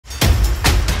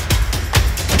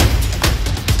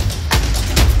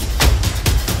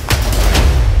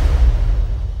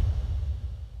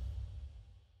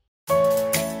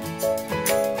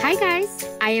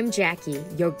am Jackie,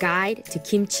 your guide to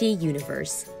Kimchi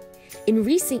Universe. In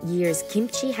recent years,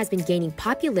 kimchi has been gaining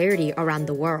popularity around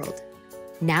the world.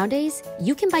 Nowadays,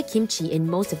 you can buy kimchi in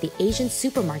most of the Asian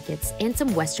supermarkets and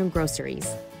some Western groceries.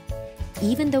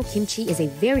 Even though kimchi is a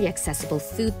very accessible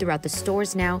food throughout the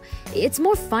stores now, it's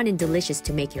more fun and delicious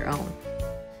to make your own.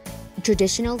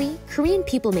 Traditionally, Korean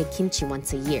people make kimchi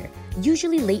once a year,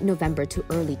 usually late November to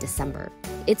early December.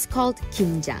 It's called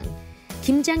kimjang.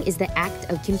 Kimjang is the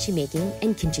act of kimchi making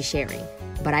and kimchi sharing,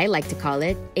 but I like to call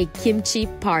it a kimchi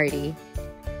party.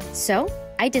 So,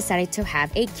 I decided to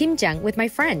have a kimjang with my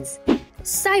friends.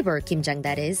 Saveur kimjang,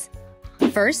 that is.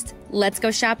 First, let's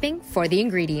go shopping for the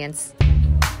ingredients.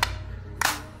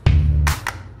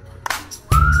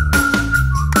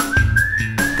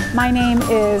 My name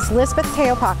is Lisbeth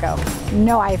Teopaco.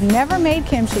 No, I've never made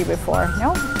kimchi before.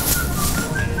 Nope.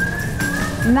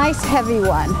 Nice heavy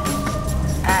one.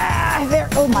 There.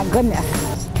 Oh my goodness.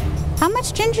 How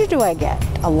much ginger do I get?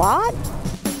 A lot?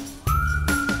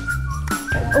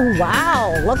 Oh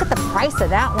wow, look at the price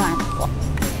of that one.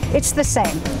 It's the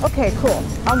same. Okay, cool.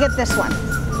 I'll get this one.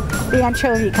 The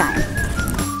anchovy kind.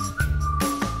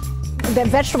 The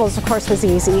vegetables, of course, was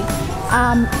easy.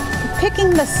 Picking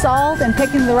the salt and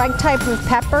picking the right type of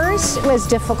peppers was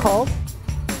difficult.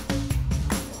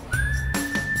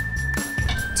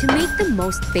 To make the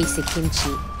most basic kimchi,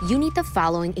 you need the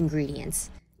following ingredients: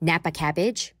 Napa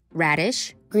cabbage,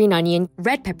 radish, green onion,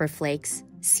 red pepper flakes,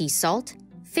 sea salt,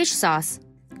 fish sauce,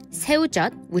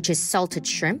 새우젓, which is salted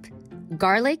shrimp,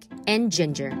 garlic, and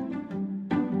ginger.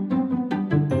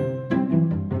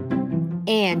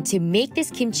 And to make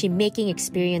this kimchi making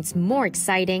experience more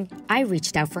exciting, I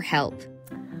reached out for help.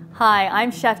 Hi, I'm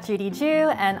Chef Judy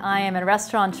Joo, and I am a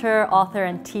restaurateur, author,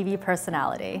 and TV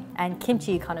personality, and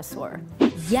kimchi connoisseur.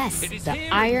 Yes, the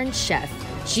Iron Chef,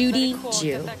 Judy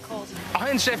Joo.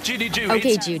 Iron Chef Judy Joo.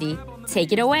 Okay, Judy,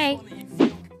 take it away.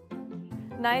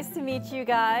 Nice to meet you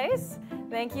guys.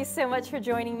 Thank you so much for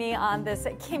joining me on this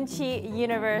Kimchi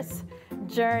Universe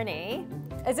journey.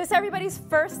 Is this everybody's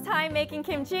first time making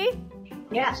kimchi?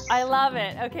 Yes. I love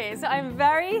it. Okay, so I'm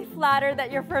very flattered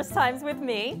that your first time's with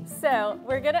me. So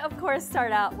we're gonna, of course,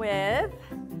 start out with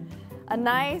a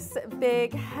nice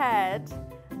big head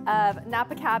of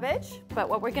Napa cabbage. But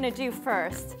what we're gonna do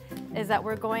first is that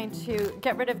we're going to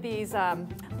get rid of these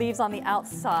leaves on the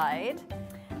outside.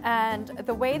 And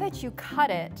the way that you cut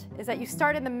it is that you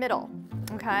start in the middle,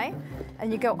 okay?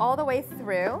 And you go all the way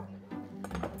through,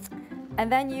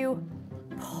 and then you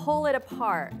pull it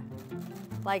apart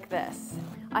like this.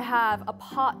 I have a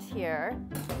pot here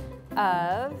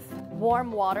of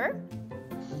warm water,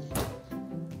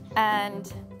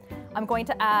 and I'm going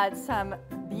to add some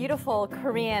beautiful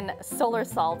Korean solar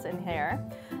salt in here.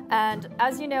 And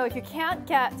as you know, if you can't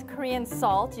get Korean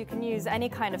salt, you can use any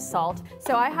kind of salt.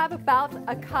 So I have about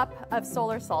a cup of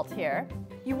solar salt here.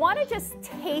 You want to just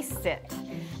taste it,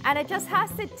 and it just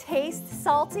has to taste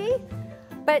salty,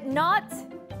 but not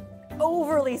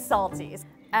overly salty.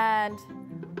 And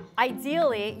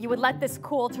ideally, you would let this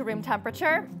cool to room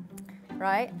temperature,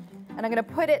 right? And I'm gonna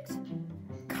put it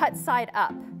cut side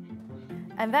up.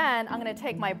 And then I'm gonna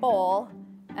take my bowl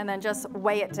and then just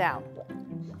weigh it down.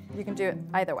 You can do it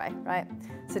either way, right?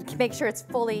 So to make sure it's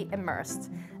fully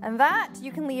immersed. And that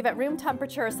you can leave at room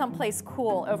temperature or someplace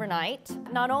cool overnight,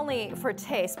 not only for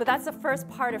taste, but that's the first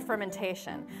part of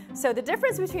fermentation. So the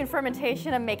difference between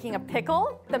fermentation and making a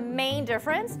pickle, the main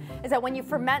difference is that when you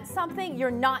ferment something,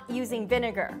 you're not using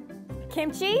vinegar.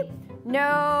 Kimchi,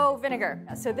 no vinegar.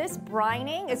 So this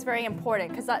brining is very important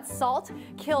because that salt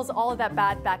kills all of that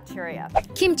bad bacteria.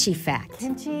 Kimchi fact.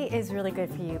 Kimchi is really good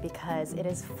for you because it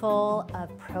is full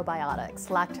of probiotics,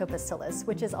 lactobacillus,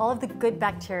 which is all of the good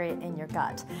bacteria in your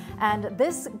gut. And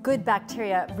this good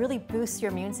bacteria really boosts your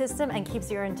immune system and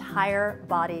keeps your entire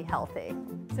body healthy.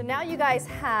 So now you guys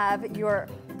have your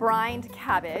brined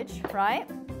cabbage, right?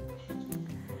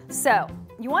 So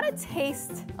you want to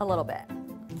taste a little bit.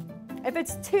 If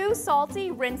it's too salty,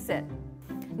 rinse it.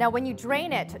 Now when you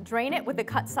drain it with the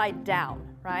cut side down,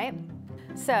 right?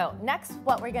 So next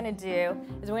what we're gonna do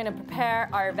is we're gonna prepare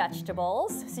our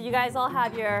vegetables. So you guys all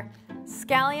have your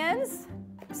scallions.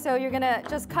 So you're gonna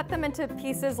just cut them into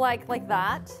pieces like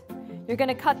that. You're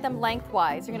gonna cut them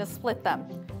lengthwise, you're gonna split them.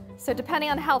 So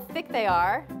depending on how thick they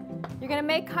are, you're gonna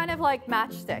make kind of like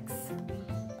matchsticks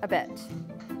a bit,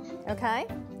 okay?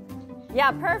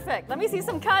 Yeah, perfect. Let me see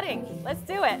some cutting. Let's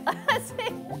do it. Let's see.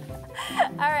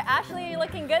 All right, Ashley, you're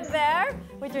looking good there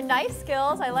with your knife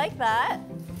skills. I like that.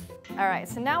 All right,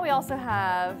 so now we also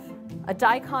have a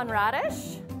daikon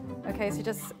radish. Okay, so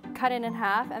just cut it in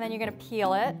half, and then you're gonna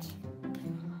peel it.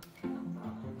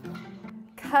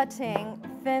 Cutting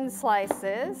thin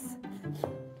slices.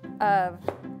 of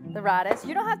the radish.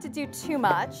 You don't have to do too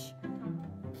much,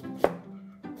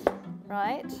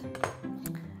 right?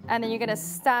 And then you're gonna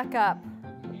stack up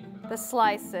the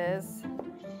slices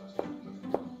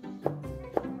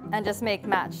and just make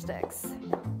matchsticks.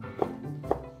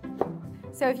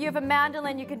 So if you have a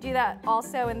mandolin, you can do that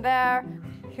also in there.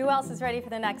 Who else is ready for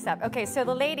the next step? Okay, so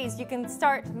the ladies, you can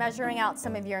start measuring out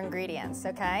some of your ingredients,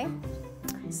 okay?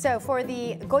 So for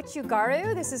the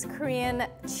gochugaru, this is Korean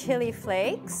chili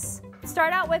flakes.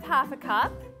 Start out with half a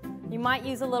cup. You might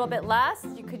use a little bit less.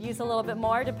 You could use a little bit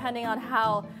more depending on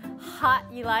how hot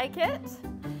you like it.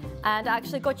 And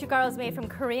actually, gochugaru is made from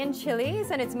Korean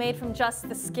chilies, and it's made from just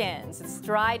the skins. It's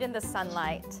dried in the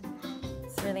sunlight.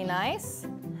 It's really nice.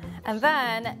 And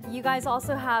then you guys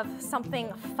also have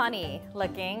something funny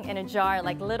looking in a jar,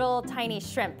 like little tiny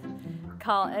shrimp.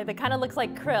 That kind of looks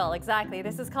like krill, exactly.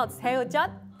 This is called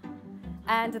seojut.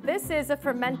 And this is a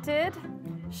fermented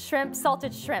shrimp,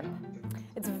 salted shrimp.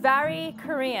 It's very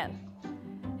Korean.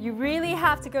 You really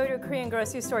have to go to a Korean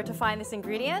grocery store to find this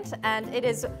ingredient, and it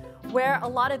is where a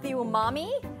lot of the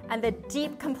umami and the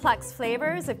deep, complex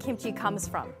flavors of kimchi comes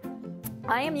from.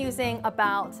 I am using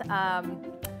about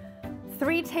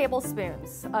 3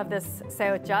 tablespoons of this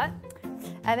seojut.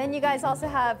 And then you guys also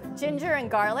have ginger and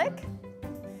garlic.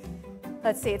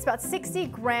 Let's see, it's about 60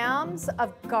 grams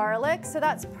of garlic, so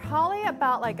that's probably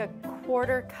about like a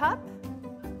 1/4 cup.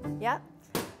 Yep.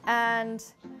 And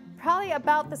probably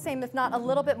about the same, if not a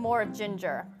little bit more, of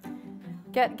ginger.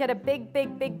 Get a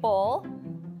big bowl,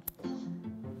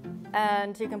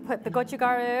 and you can put the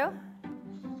gochugaru,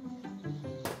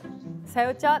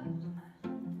 seojut,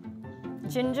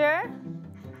 ginger.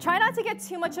 Try not to get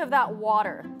too much of that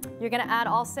water. You're gonna add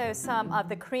also some of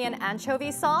the Korean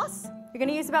anchovy sauce. You're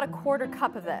gonna use about a 1/4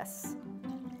 cup of this.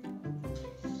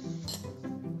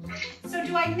 So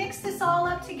do I mix this all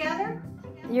up together?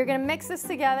 You're gonna mix this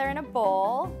together in a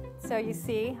bowl. So you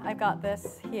see, I've got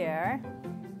this here.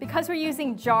 Because we're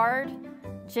using jarred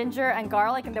ginger and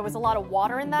garlic, and there was a lot of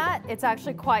water in that, it's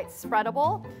actually quite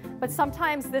spreadable. But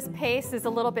sometimes this paste is a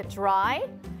little bit dry.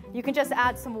 You can just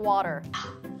add some water.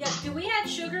 Yeah, do we add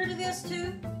sugar to this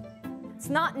too? It's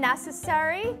not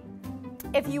necessary.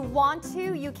 If you want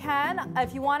to, you can.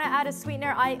 If you want to add a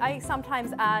sweetener, I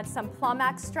sometimes add some plum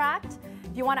extract.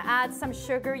 If you want to add some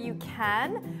sugar, you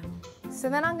can. So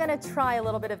then I'm going to try a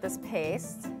little bit of this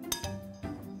paste.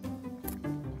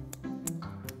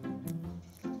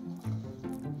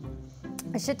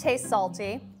 It should taste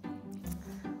salty.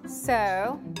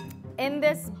 So in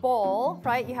this bowl,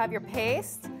 right, you have your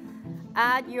paste.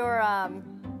 Add your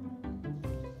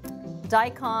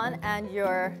daikon and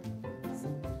your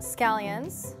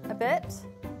scallions a bit,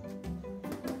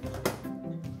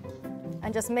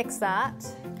 and just mix that.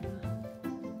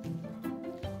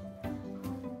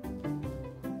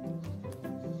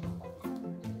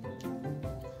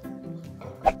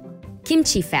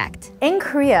 Kimchi fact. In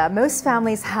Korea, most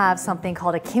families have something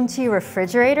called a kimchi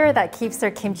refrigerator that keeps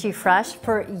their kimchi fresh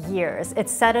for years.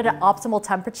 It's set at an optimal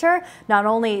temperature, not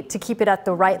only to keep it at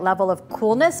the right level of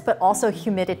coolness, but also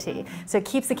humidity. So it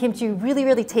keeps the kimchi really,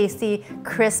 really tasty,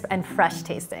 crisp, and fresh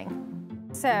tasting.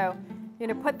 So you're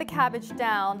gonna put the cabbage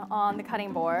down on the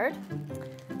cutting board,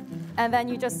 and then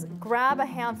you just grab a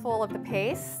handful of the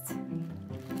paste,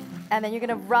 and then you're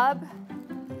gonna rub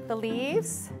the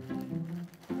leaves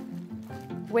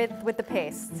with the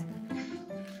paste.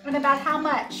 And about how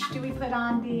much do we put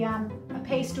on the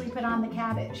paste do we put on the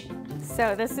cabbage?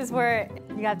 So this is where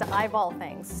you have to eyeball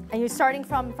things. And you're starting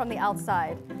from the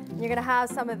outside. You're gonna have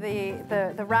some of the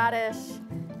radish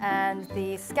and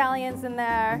the scallions in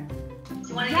there.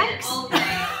 You want to get it all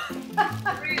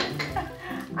through.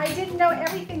 I didn't know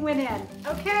everything went in.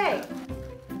 Okay.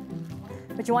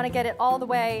 But you wanna get it all the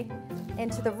way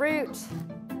into the root.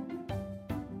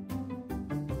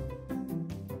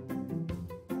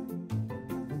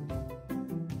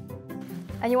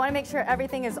 And you want to make sure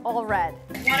everything is all red.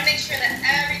 You want to make sure that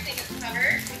everything is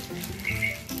covered.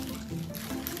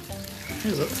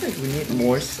 It looks like we need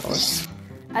more sauce.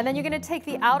 And then you're going to take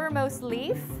the outermost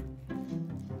leaf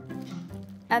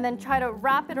and then try to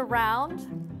wrap it around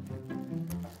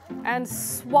and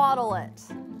swaddle it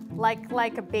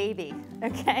like a baby,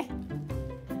 okay?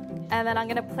 And then I'm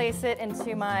going to place it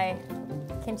into my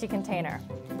kimchi container.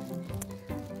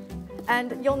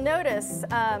 And you'll notice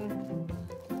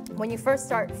when you first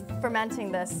start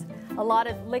fermenting this, a lot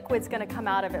of liquid's going to come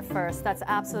out of it first. That's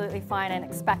absolutely fine and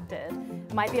expected.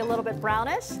 It might be a little bit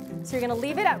brownish, so you're going to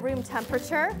leave it at room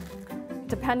temperature,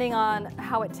 depending on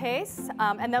how it tastes.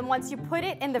 And then once you put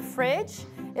it in the fridge,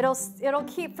 it'll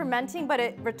keep fermenting, but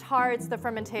it retards the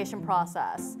fermentation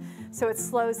process. So it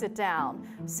slows it down.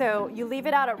 So you leave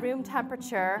it out at room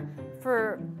temperature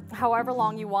for however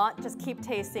long you want. Just keep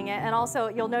tasting it. And also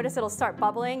you'll notice it'll start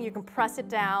bubbling. You can press it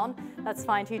down. That's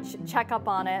fine too. Check up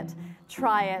on it,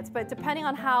 try it. But depending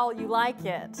on how you like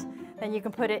it, then you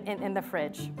can put it in the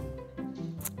fridge.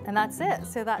 And that's it.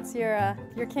 So that's your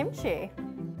kimchi.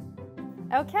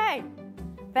 Okay.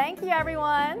 Thank you,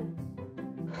 everyone.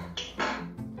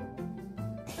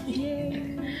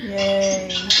 Yay. Yay.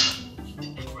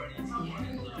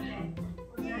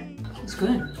 It's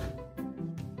good.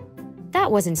 That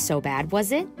wasn't so bad,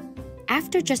 was it?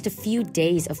 After just a few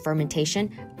days of fermentation,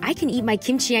 I can eat my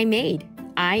kimchi I made.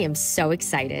 I am so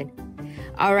excited.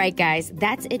 All right, guys,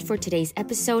 that's it for today's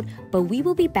episode, but we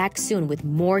will be back soon with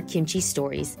more kimchi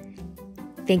stories.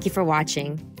 Thank you for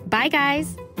watching. Bye,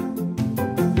 guys.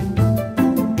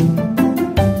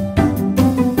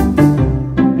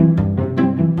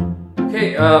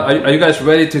 Okay, are you guys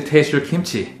ready to taste your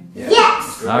kimchi? Yeah.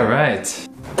 Yes! All right.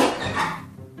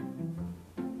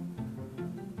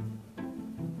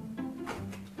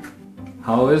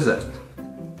 How is it?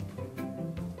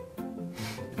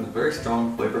 It's a very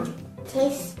strong flavor.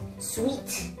 Tastes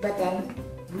sweet, but then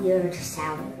weird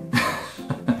sour.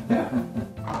 Yeah.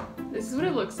 This is what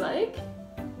it looks like.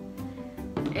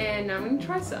 And I'm gonna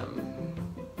try some.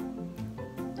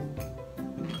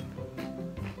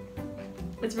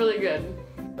 It's really good.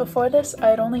 Before this, I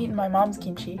had only eaten my mom's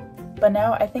kimchi, but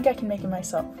now I think I can make it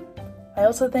myself. I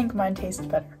also think mine tastes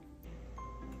better.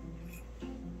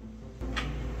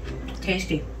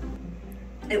 Tasty.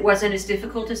 It wasn't as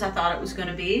difficult as I thought it was going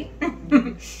to be.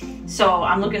 So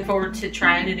I'm looking forward to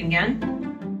trying it again.